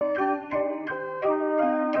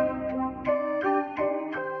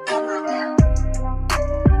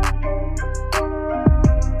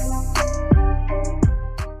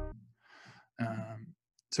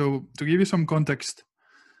So to give you some context,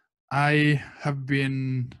 I'm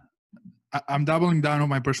doubling down on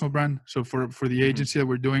my personal brand. So for the agency that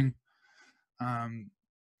we're doing,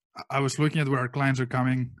 I was looking at where our clients are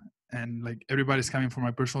coming, and like everybody's coming from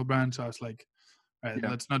my personal brand. So I was like, all right,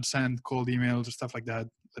 let's not send cold emails or stuff like that.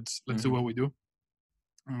 Let's do what we do.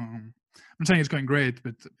 I'm not saying it's going great,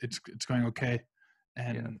 but it's going okay,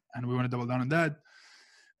 and we want to double down on that.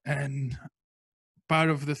 And part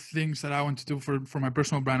of the things that I want to do for my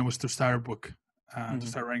personal brand was to start a book, to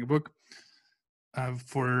start writing a book.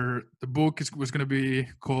 For the book, it was going to be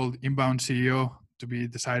called Inbound CEO, to be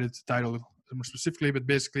decided to title more specifically, but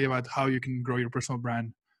basically about how you can grow your personal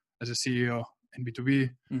brand as a CEO in B2B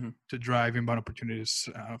to drive inbound opportunities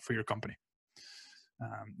for your company,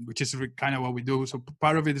 which is kind of what we do. So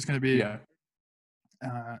part of it is going to be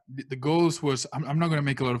the goals was I'm not going to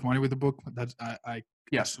make a lot of money with the book. That's I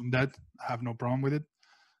assume that. I have no problem with it.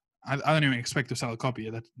 I don't even expect to sell a copy.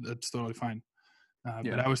 That's totally fine.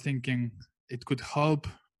 But I was thinking it could help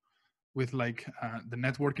with like the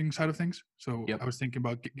networking side of things. So I was thinking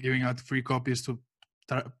about giving out free copies to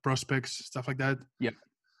prospects, stuff like that.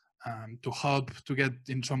 To help to get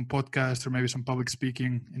in some podcasts or maybe some public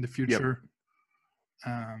speaking in the future.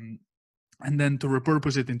 And then to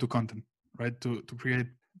repurpose it into content, right? To create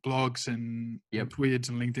blogs and tweets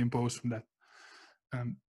and LinkedIn posts from that.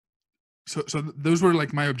 So those were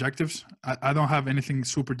like my objectives. I don't have anything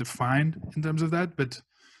super defined in terms of that, but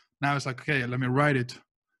now it's like, okay, let me write it.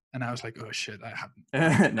 And I was like, oh shit, I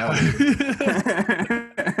haven't. No.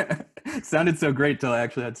 Sounded so great till I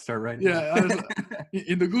actually had to start writing. Yeah, I was,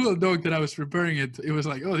 in the Google Doc that I was preparing it was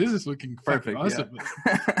like, oh, this is looking perfect, awesome.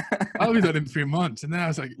 I'll be done in 3 months. And then I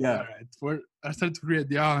was like, all right. I started to create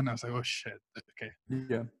the outline, and I was like, oh shit, okay.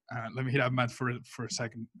 Let me hit up Matt for a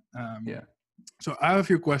second. So I have a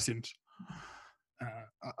few questions.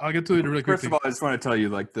 I'll get to it really quickly. First of all, I just want to tell you,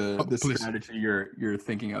 like the strategy you're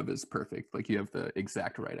thinking of is perfect. Like you have the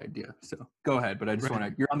exact right idea. So go ahead, but I just want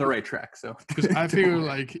to. You're on the right track. So because I figure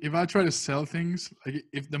like if I try to sell things, like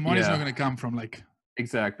if the money's not going to come from like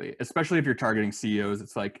exactly, especially if you're targeting CEOs,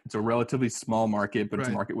 it's like it's a relatively small market, but it's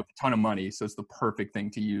a market with a ton of money. So it's the perfect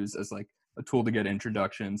thing to use as like a tool to get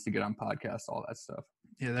introductions, to get on podcasts, all that stuff.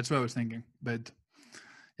 Yeah, that's what I was thinking, but.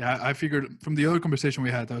 Yeah, I figured from the other conversation we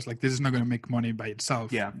had, I was like, this is not going to make money by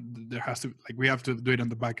itself. Yeah. There has to, like, we have to do it on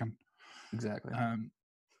the back end. Exactly.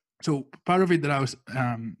 So part of it that I was,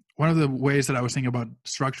 one of the ways that I was thinking about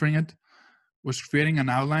structuring it was creating an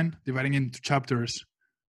outline, dividing it into chapters,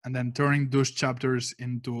 and then turning those chapters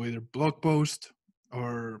into either blog post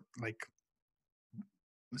or like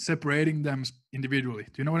separating them individually.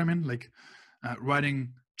 Do you know what I mean? Like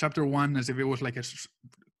writing chapter 1 as if it was like a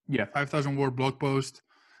 5,000 word blog post,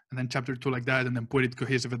 and then chapter 2 like that, and then put it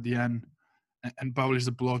cohesive at the end and publish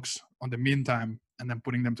the blogs on the meantime, and then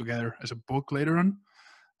putting them together as a book later on.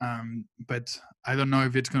 But I don't know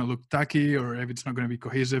if it's going to look tacky or if it's not going to be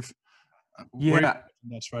cohesive. That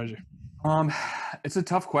strategy. It's a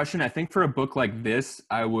tough question. I think for a book like this,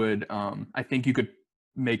 I think you could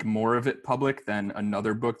make more of it public than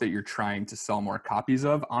another book that you're trying to sell more copies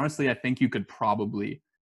of. Honestly, I think you could probably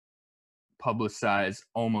publicize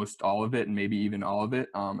almost all of it and maybe even all of it,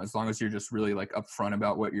 as long as you're just really like upfront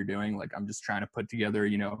about what you're doing. Like I'm just trying to put together,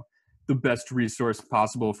 the best resource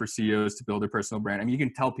possible for CEOs to build their personal brand. I mean, you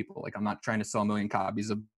can tell people like I'm not trying to sell a million copies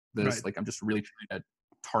of this. Right. Like I'm just really trying to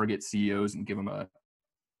target CEOs and give them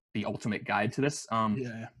the ultimate guide to this. I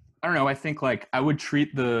don't know. I think like I would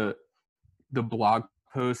treat the blog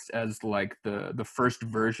post as like the first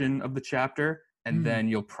version of the chapter. And then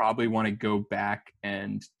you'll probably want to go back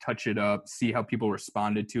and touch it up, see how people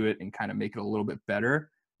responded to it, and kind of make it a little bit better.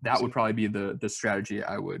 That would probably be the strategy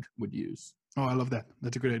I would use. Oh, I love that.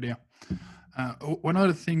 That's a good idea. One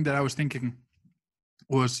other thing that I was thinking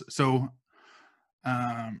was, so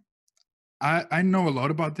I know a lot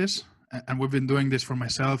about this, and we've been doing this for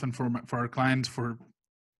myself and for our clients for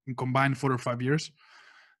combined 4 or 5 years,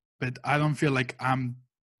 but I don't feel like I'm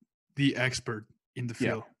the expert in the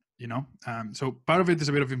field. So part of it is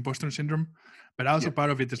a bit of imposter syndrome, but also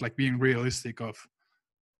part of it is like being realistic of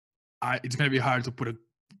it's going to be hard to put a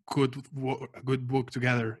good book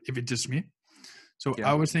together if it's just me. So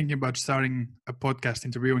I was thinking about starting a podcast,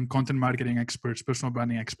 interviewing content marketing experts, personal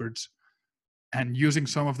branding experts, and using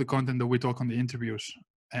some of the content that we talk on the interviews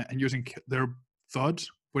and using their thoughts,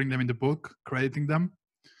 putting them in the book, crediting them,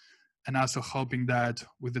 and also helping that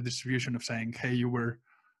with the distribution of saying, hey, you were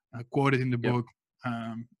quoted in the book.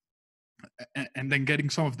 And then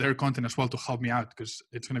getting some of their content as well to help me out, because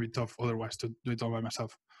it's going to be tough otherwise to do it all by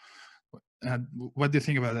myself. What do you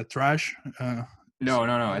think about that? Trash? No.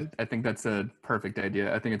 I think that's a perfect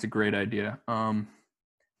idea. I think it's a great idea.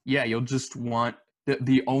 Yeah, you'll just want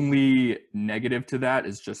the only negative to that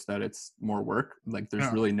is just that it's more work. Like there's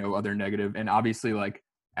Yeah. really no other negative. And obviously like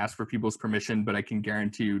ask for people's permission, but I can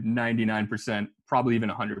guarantee you 99%, probably even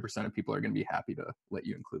 100% of people are going to be happy to let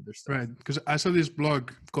you include their stuff. Right. Because I saw this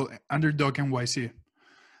blog called Underdog NYC.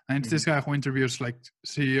 And it's this guy who interviews like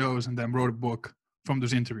CEOs and then wrote a book from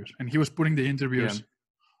those interviews. And he was putting the interviews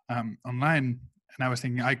online. And I was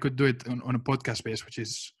thinking I could do it on a podcast base, which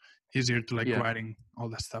is easier to like writing all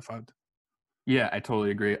that stuff out. Yeah, I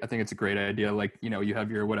totally agree. I think it's a great idea. Like, you know, you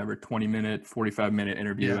have your 20-minute, 45-minute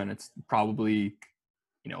interview and it's probably,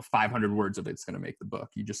 500 words of it's going to make the book.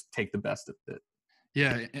 You just take the best of it.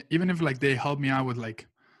 Yeah. Even if like they help me out with like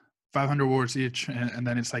 500 words each and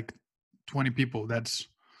then it's like 20 people, that's,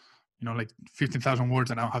 like 15,000 words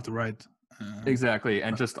that I don't have to write. Exactly.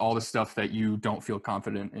 And just all the stuff that you don't feel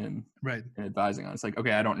confident in advising on. It's like,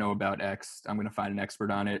 okay, I don't know about X. I'm going to find an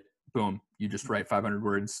expert on it. Boom. You just write 500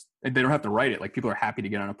 words. And they don't have to write it. Like people are happy to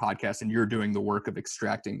get on a podcast and you're doing the work of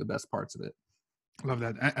extracting the best parts of it. Love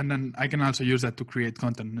that. And then I can also use that to create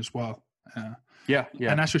content as well. Yeah.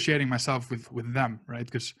 And associating myself with them, right?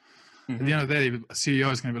 Because at the end of the day, a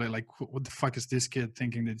CEO is going to be like, what the fuck is this kid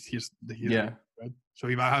thinking that he's the hero? Right? So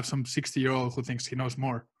if I have some 60-year-old who thinks he knows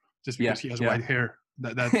more just because he has white hair,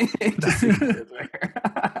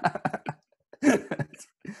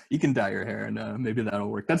 you can dye your hair and maybe that'll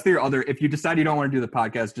work. That's the other, if you decide you don't want to do the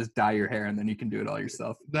podcast, just dye your hair and then you can do it all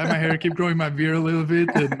yourself. Dye my hair, keep growing my beard a little bit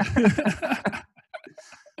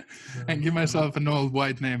and give myself an old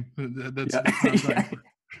white name. That's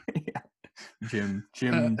Jim.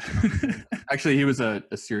 Actually, he was a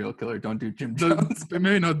serial killer. Don't do Jim Jones.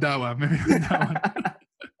 Maybe not that one.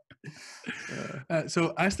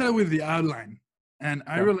 So I started with the outline, and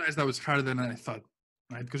I realized that was harder than I thought,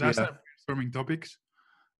 right? Because I started brainstorming topics,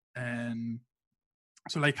 and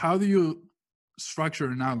so like, how do you structure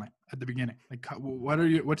an outline at the beginning? Like,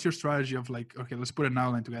 what's your strategy of like, okay, let's put an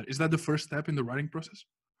outline together? Is that the first step in the writing process?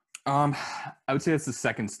 I would say it's the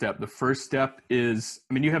second step. The first step is,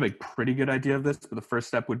 you have a pretty good idea of this, but the first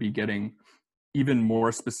step would be getting even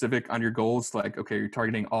more specific on your goals. Like, okay, you're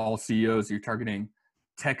targeting all CEOs, you're targeting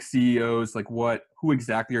tech CEOs, like who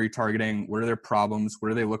exactly are you targeting? What are their problems?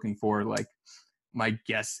 What are they looking for? Like, my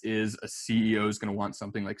guess is a CEO is going to want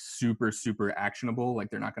something like super, super actionable.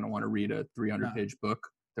 Like they're not going to want to read a 300-page book.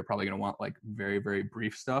 They're probably going to want like very, very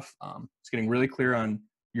brief stuff. It's getting really clear on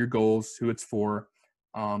your goals, who it's for.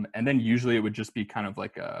 And then usually it would just be kind of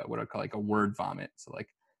like what I call like a word vomit. So like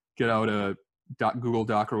get out a Google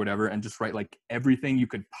Doc or whatever and just write like everything you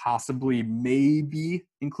could possibly maybe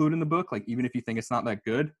include in the book. Like even if you think it's not that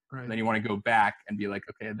good, then you want to go back and be like,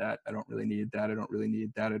 okay, that I don't really need, that I don't really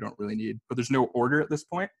need, that I don't really need. But there's no order at this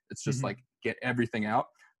point. It's just like get everything out.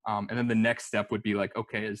 And then the next step would be like,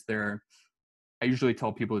 okay, I usually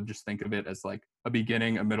tell people to just think of it as like a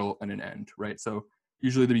beginning, a middle, and an end, right? So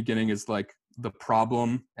usually the beginning is like the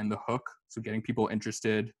problem and the hook. So getting people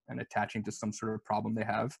interested and attaching to some sort of problem they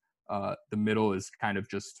have. The middle is kind of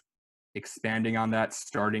just expanding on that,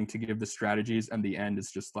 starting to give the strategies. And the end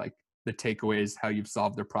is just like the takeaways, how you've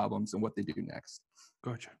solved their problems and what they do next.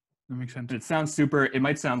 Gotcha. That makes sense. And it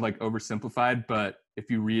might sound like oversimplified, but if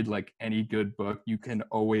you read like any good book, you can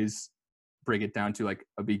always break it down to like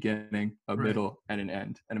a beginning, a middle, and an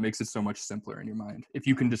end. And it makes it so much simpler in your mind. If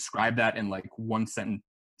you can describe that in like one sentence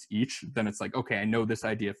each, then it's like, okay, I know this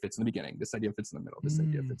idea fits in the beginning, this idea fits in the middle, this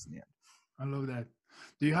idea fits in the end. I love that.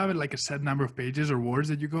 Do you have like a set number of pages or words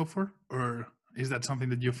that you go for? Or is that something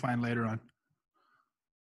that you find later on?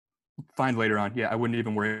 Yeah, I wouldn't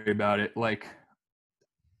even worry about it. Like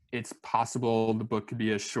it's possible the book could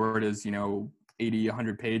be as short as, 80,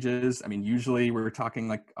 100 pages. Usually we're talking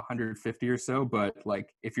like 150 or so, but like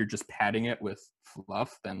if you're just padding it with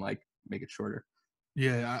fluff, then like make it shorter.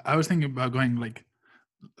 Yeah, I was thinking about going like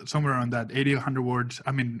somewhere around that 80, 100 words.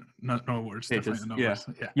 No words. Pages. No Yeah. words.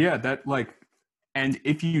 Yeah, that like, and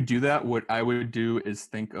if you do that, what I would do is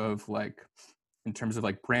think of like, in terms of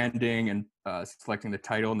like branding and selecting the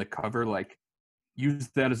title and the cover, like use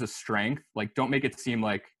that as a strength. Like don't make it seem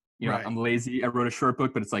like, I'm lazy. I wrote a short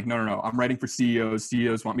book, but it's like, no. I'm writing for CEOs.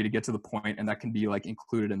 CEOs want me to get to the point, and that can be like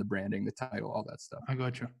included in the branding, the title, all that stuff. I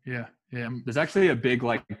got you. Yeah. There's actually a big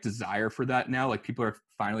like desire for that now. Like people are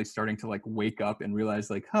finally starting to like wake up and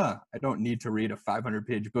realize like, I don't need to read a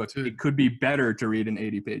 500-page book. It could be better to read an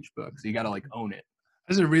 80-page book. So you got to like own it.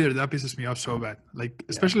 As a reader, that pisses me off so bad. Like,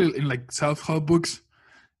 especially in like self-help books,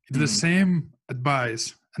 it's the same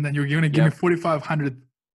advice. And then you're going to give me 4,500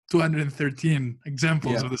 213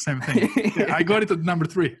 examples of the same thing. I got it at number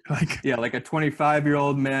 3. Like a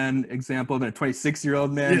 25-year-old man example, then a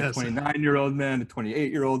 26-year-old man, a 29-year-old man, a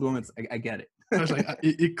 28-year-old woman. I get it. I was like,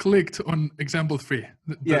 it clicked on example 3.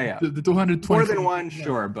 The 220. More than one,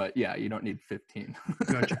 sure, but yeah, you don't need 15.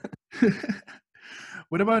 Gotcha.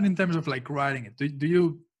 What about in terms of like writing it? Do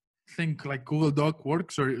you think like Google Doc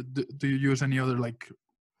works, or do you use any other like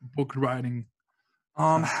book writing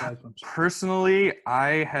platforms? Personally,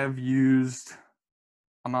 I have used.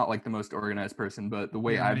 I'm not like the most organized person, but the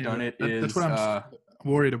way I've done it is that's what I'm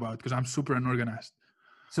worried about, because I'm super unorganized.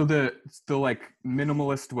 So the like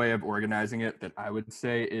minimalist way of organizing it that I would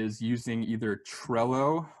say is using either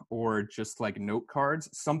Trello or just like note cards,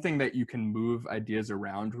 something that you can move ideas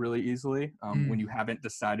around really easily when you haven't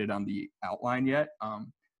decided on the outline yet.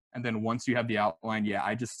 And then once you have the outline,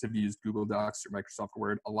 I just have used Google Docs or Microsoft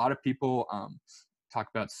Word. A lot of people talk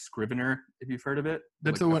about Scrivener, if you've heard of it.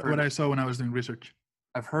 That's like, what I saw when I was doing research.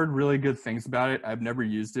 I've heard really good things about it. I've never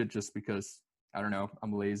used it just because, I don't know,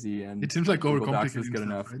 I'm lazy and it seems like overcomplicated is good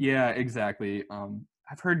enough. Right? Yeah, exactly.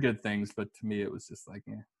 I've heard good things, but to me it was just like,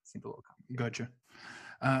 it seemed a little complicated.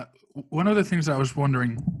 Gotcha. One of the things I was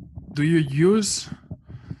wondering, do you use,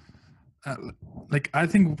 like, I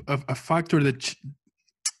think a factor that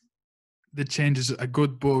changes a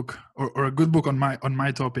good book or a good book on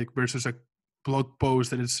my topic versus a blog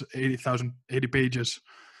post that is 80 pages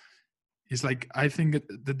is like, I think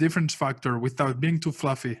the difference factor, without being too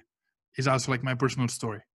fluffy, is also like my personal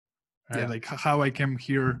story, right? Like how I came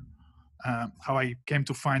here, how I came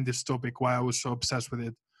to find this topic, why I was so obsessed with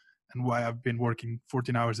it, and why I've been working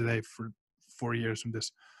 14 hours a day for 4 years on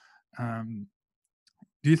this.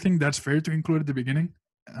 Do you think that's fair to include at the beginning?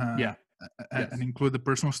 Yes. And include the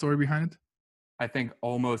personal story behind it? I think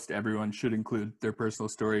almost everyone should include their personal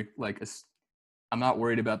story. Like, I'm not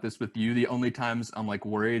worried about this with you. The only times I'm like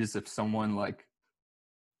worried is if someone like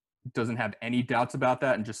doesn't have any doubts about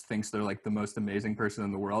that and just thinks they're like the most amazing person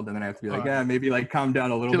in the world, and then I have to be like, maybe like calm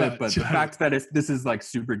down a little bit. But the fact that this is like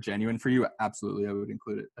super genuine for you, absolutely, I would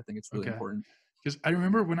include it. I think it's really important. Because I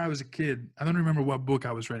remember when I was a kid, I don't remember what book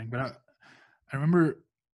I was reading, but I remember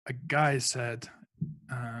a guy said,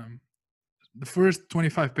 the first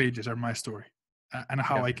 25 pages are my story and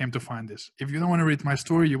how I came to find this. If you don't want to read my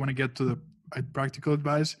story, you want to get to the practical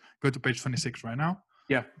advice, go to page 26 right now.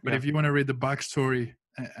 But if you want to read the backstory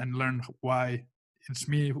and learn why it's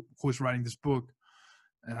me who's writing this book,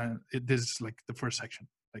 this is like the first section.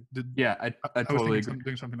 Like, I totally agree.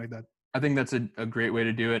 Doing something like that. I think that's a great way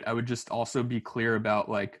to do it. I would just also be clear about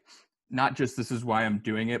like, not just this is why I'm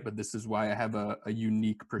doing it, but this is why I have a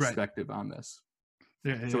unique perspective on this.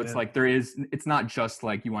 So it's like it's not just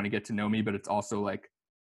like you want to get to know me, but it's also like,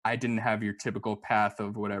 I didn't have your typical path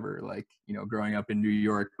of whatever, like, growing up in New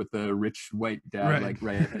York with a rich white dad, like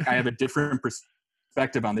I have a different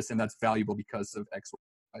perspective on this, and that's valuable because of X,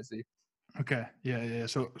 Y, Z. Okay. Yeah.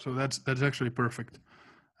 So that's actually perfect.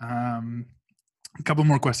 A couple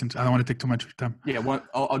more questions. I don't want to take too much of your time. Yeah.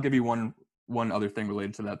 I'll give you one other thing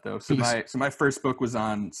related to that though. So my first book was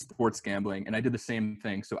on sports gambling, and I did the same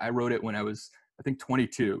thing. So I wrote it when I was, I think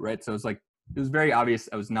 22, right? So it was very obvious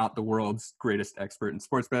I was not the world's greatest expert in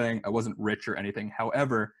sports betting. I wasn't rich or anything.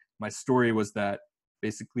 However, my story was that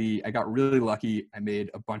basically I got really lucky. I made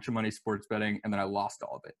a bunch of money sports betting, and then I lost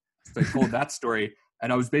all of it. So I told that story,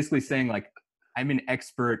 and I was basically saying like, I'm an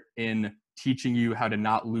expert in teaching you how to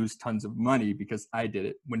not lose tons of money because I did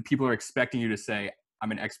it. When people are expecting you to say,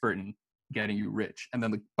 I'm an expert in getting you rich. And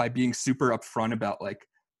then like, by being super upfront about like,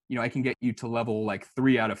 I can get you to level like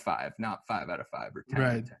 3 out of 5, not 5 out of 5 or 10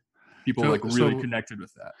 out of 10. People really connected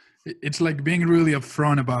with that. It's like being really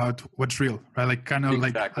upfront about what's real, right? Like kind of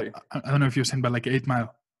exactly. Like, I don't know if you've seen, but like 8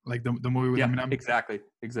 Mile, like the movie with Eminem. Exactly.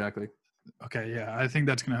 Okay. Yeah. I think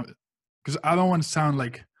that's going to, because I don't want to sound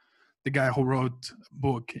like the guy who wrote a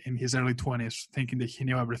book in his early 20s thinking that he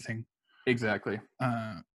knew everything. Exactly.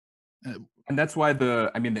 And that's why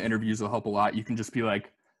the interviews will help a lot. You can just be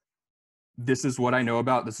like, this is what I know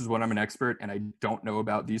about, this is what I'm an expert, and I don't know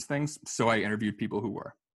about these things. So I interviewed people who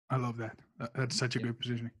were. I love that. That's such a great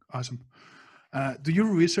positioning. Awesome. Do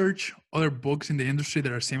you research other books in the industry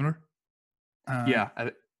that are similar?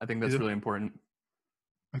 I think that's really important.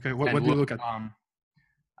 Okay. What do you look at?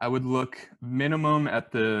 I would look minimum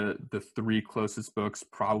at the 3 closest books,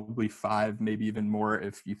 probably 5, maybe even more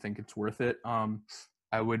if you think it's worth it.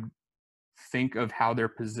 I would think of how they're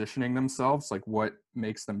positioning themselves, like what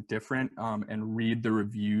makes them different, and read the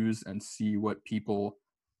reviews and see what people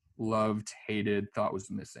loved, hated, thought was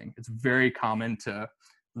missing. It's very common to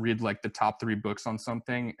read like the top 3 books on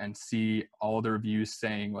something and see all the reviews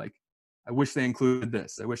saying like, I wish they included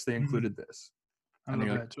this, I wish they included this. I love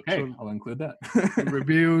that. Like, hey, I'll include that.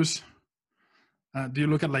 Reviews. Do you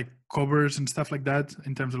look at like covers and stuff like that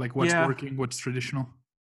in terms of like what's working, what's traditional?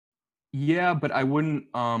 Yeah, but I wouldn't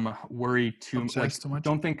worry too like Obsessed too much?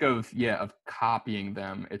 don't think of of copying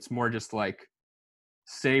them. It's more just like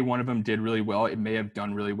say one of them did really well, it may have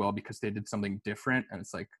done really well because they did something different and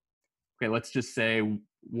it's like okay, let's just say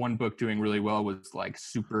one book doing really well was like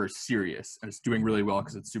super serious and it's doing really well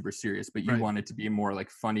because it's super serious, but you Right. want it to be more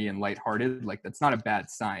like funny and lighthearted. Like that's not a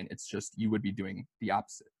bad sign. It's just you would be doing the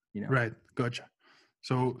opposite, you know? Right. Gotcha.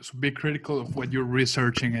 So be critical of what you're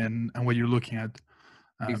researching and what you're looking at,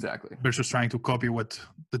 Exactly. versus trying to copy what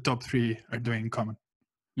the top three are doing in common.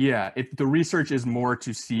 Yeah, the research is more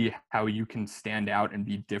to see how you can stand out and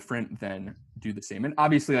be different than do the same. And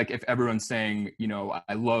obviously, like if everyone's saying, you know,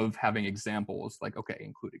 I love having examples, like okay,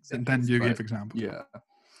 include And then examples. you But give examples. yeah,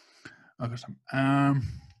 Awesome.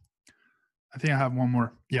 I think I have one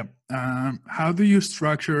more. Yeah. How do you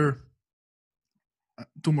structure?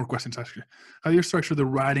 Two more questions actually. How do you structure the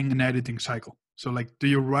writing and editing cycle? So, like, do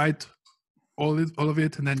you write all of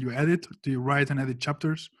it, and then you edit? Do you write and edit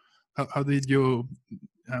chapters? How did you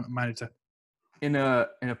manage that? in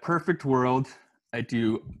a perfect world, I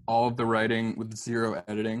do all of the writing with zero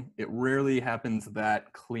editing. It rarely happens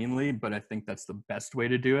that cleanly, but I think that's the best way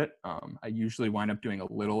to do it. I usually wind up doing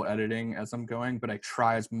a little editing as I'm going, but I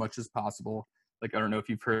try as much as possible. Like I don't know if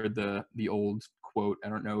you've heard the old quote. I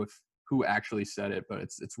don't know if who actually said it, but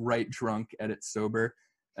it's write drunk, edit sober,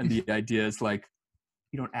 and the idea is like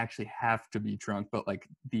you don't actually have to be drunk, but like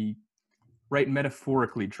the right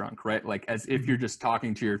metaphorically drunk, right? Like as if you're just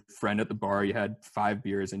talking to your friend at the bar, you had 5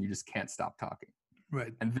 beers and you just can't stop talking.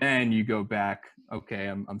 Right. And then you go back, okay,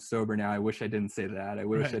 I'm sober now. I wish I didn't say that. I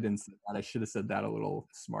wish Right. I didn't say that. I should have said that a little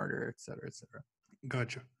smarter, et cetera, et cetera.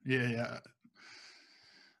 Gotcha. Yeah, yeah.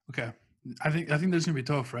 Okay. I think that's gonna be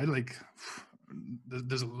tough, right? Like,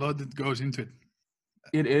 there's a lot that goes into it.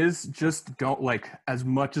 It is just don't like as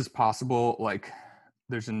much as possible. Like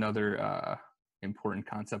there's another important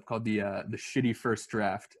concept called the shitty first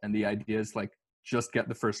draft, and the idea is like just get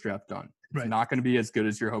the first draft done. It's Right. not going to be as good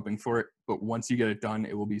as you're hoping for it, but once you get it done,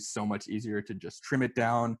 it will be so much easier to just trim it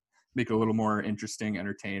down, make it a little more interesting,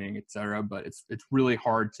 entertaining, etc. But it's really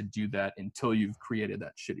hard to do that until you've created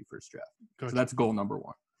that shitty first draft. Gotcha. So that's goal number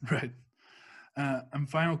one. Right. And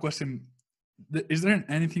final question: is there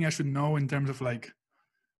anything I should know in terms of like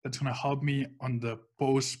that's gonna help me on the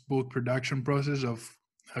post-book production process of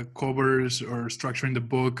covers or structuring the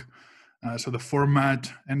book? So the format,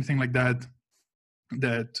 anything like that,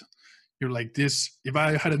 that you're like this. If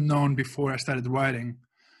I had known before I started writing,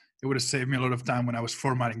 it would have saved me a lot of time when I was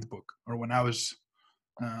formatting the book or when I was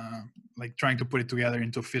like trying to put it together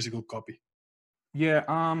into a physical copy. Yeah,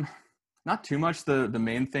 not too much. The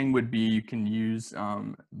main thing would be you can use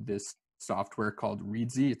this software called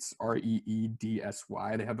Reedsy. It's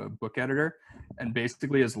Reedsy. They have a book editor, and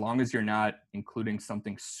basically as long as you're not including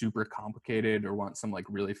something super complicated or want some like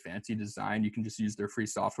really fancy design, you can just use their free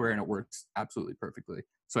software and it works absolutely perfectly.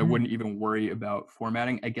 So I wouldn't even worry about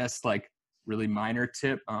formatting. I guess like really minor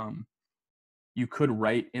tip, you could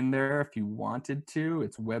write in there if you wanted to.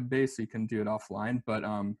 It's web-based, so you can do it offline, but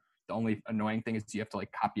the only annoying thing is you have to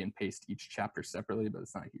like copy and paste each chapter separately, but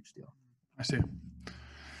it's not a huge deal. I see.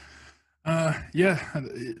 Yeah,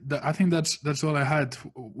 I think that's all I had.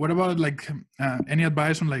 What about like any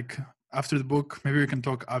advice on like after the book? Maybe we can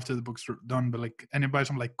talk after the book's done, but like any advice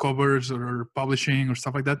on like covers or publishing or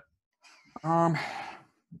stuff like that?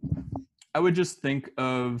 I would just think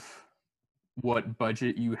of what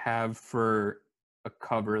budget you have for a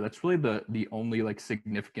cover. That's really the only like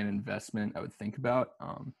significant investment I would think about.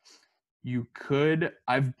 You could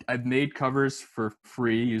I've made covers for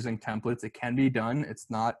free using templates. It can be done. It's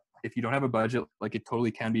not if you don't have a budget, like it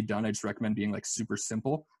totally can be done. I just recommend being like super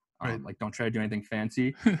simple. Right. Like don't try to do anything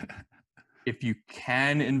fancy. If you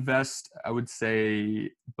can invest, I would say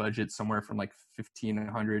budget somewhere from like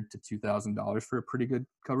 $1,500 to $2,000 for a pretty good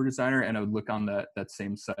cover designer. And I would look on that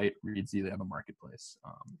same site, Reedsy. They have a marketplace.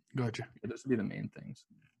 Gotcha. Yeah, those would be the main things.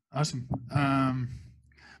 Awesome. Man,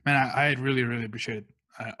 I really, really appreciate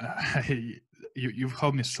it. You've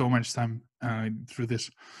helped me so much time through this.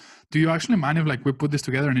 Do you actually mind if like we put this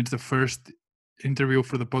together and it's the first interview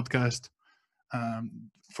for the podcast,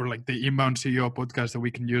 for like the Inbound CEO podcast that we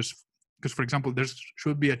can use? Because for example, there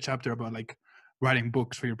should be a chapter about like writing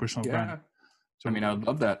books for your personal brand. So I mean, I'd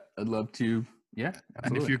love that. I'd love to. Yeah, absolutely.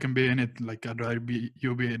 And if you can be in it, like I'd rather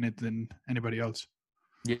you be in it than anybody else.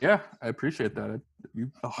 Yeah, I appreciate that.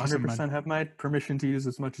 You 100% have my permission to use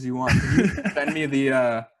as much as you want. Can you send me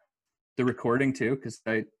the recording too? Because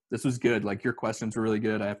this was good. Like your questions were really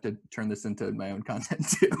good. I have to turn this into my own content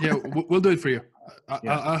too. Yeah, we'll do it for you.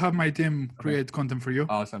 I'll have my team create content for you.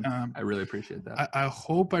 Awesome. I really appreciate that. I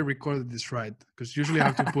hope I recorded this right, because usually I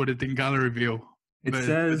have to put it in gallery view. It but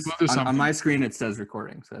says we'll do on something. my screen, it says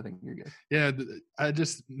recording, so I think you're good. Yeah, I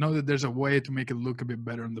just know that there's a way to make it look a bit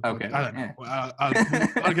better on the podcast. Okay, I don't know. yeah. Well,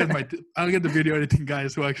 I'll get the video editing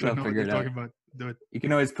guys who actually They'll know what figure they're it talking about. Do it. You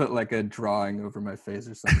can always put like a drawing over my face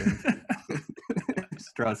or something.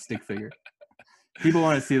 Just draw a stick figure. People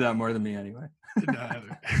want to see that more than me anyway.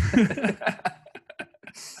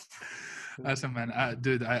 Awesome, man.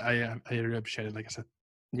 Dude, I really appreciate it. Like I said.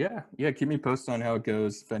 Yeah. Keep me posted on how it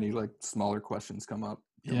goes. If any like smaller questions come up.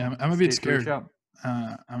 Yeah, I'm a bit scared.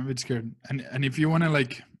 I'm a bit scared. And if you want to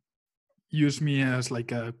like use me as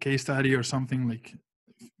like a case study or something, like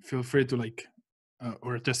feel free to like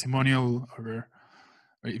or a testimonial, or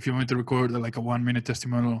if you want to record like a 1-minute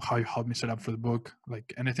testimonial how you helped me set up for the book,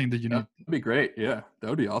 like anything that you need. That'd be great. Yeah, that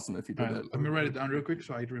would be awesome if you did that. Let me write it down real quick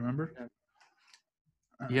so I remember.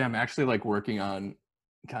 Yeah, I'm actually like working on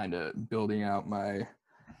kind of building out my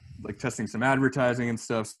like testing some advertising and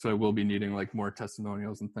stuff, so I will be needing like more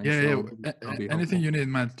testimonials and things. Anything you need,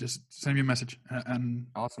 man, just send me a message and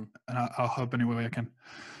awesome, and I'll help any way I can.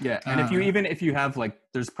 Yeah, and if you have like,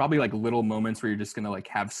 there's probably like little moments where you're just gonna like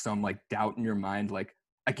have some like doubt in your mind, like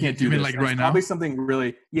I can't do this. Like right now? Probably something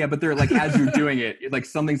really, yeah, but they're like as you're doing it, like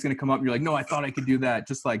something's gonna come up and you're like, no, I thought I could do that.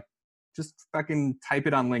 Just fucking type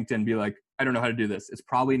it on LinkedIn, be like, I don't know how to do this. It's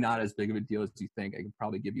probably not as big of a deal as you think. I can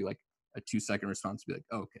probably give you like a 2-second response, be like,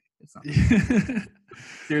 oh, okay, it's not.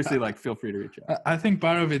 Seriously, like feel free to reach out. I think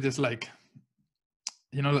part of it is like,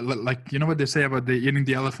 like, you know what they say about eating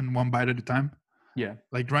the elephant one bite at a time? Yeah.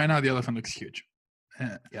 Like right now, the elephant looks huge.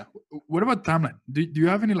 Yeah. What about timeline? Do you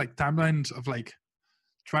have any like timelines of like,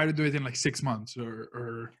 try to do it in like 6 months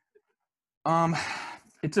or?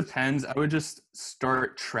 It depends. I would just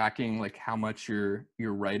start tracking like how much you're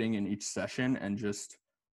writing in each session, and just,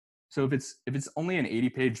 so if it's only an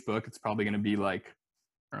 80-page book, it's probably going to be like,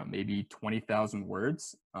 I don't know, maybe 20,000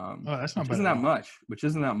 words. That's not bad. Which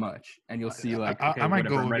isn't that much. And you'll see like, okay, I might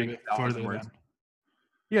go I'm a bit further words. than.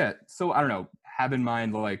 Yeah. So I don't know, have in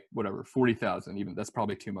mind like whatever, 40,000, even that's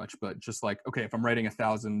probably too much, but just like, okay, if I'm writing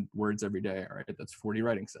 1,000 words every day, all right, that's 40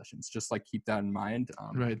 writing sessions. Just like keep that in mind.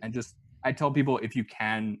 Right. And just, I tell people, if you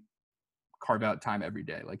can carve out time every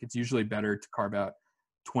day, like it's usually better to carve out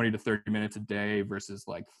 20 to 30 minutes a day versus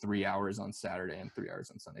like 3 hours on Saturday and 3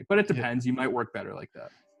 hours on Sunday. But it depends. You might work better like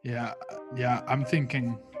that. Yeah. I'm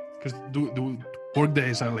thinking, because the work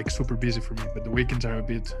days are like super busy for me, but the weekends are a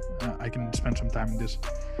bit, I can spend some time in this.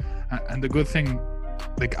 And the good thing,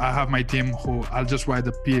 like I have my team who I'll just write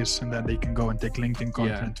the piece and then they can go and take LinkedIn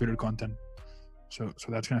content and Twitter content. So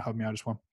that's going to help me out as well.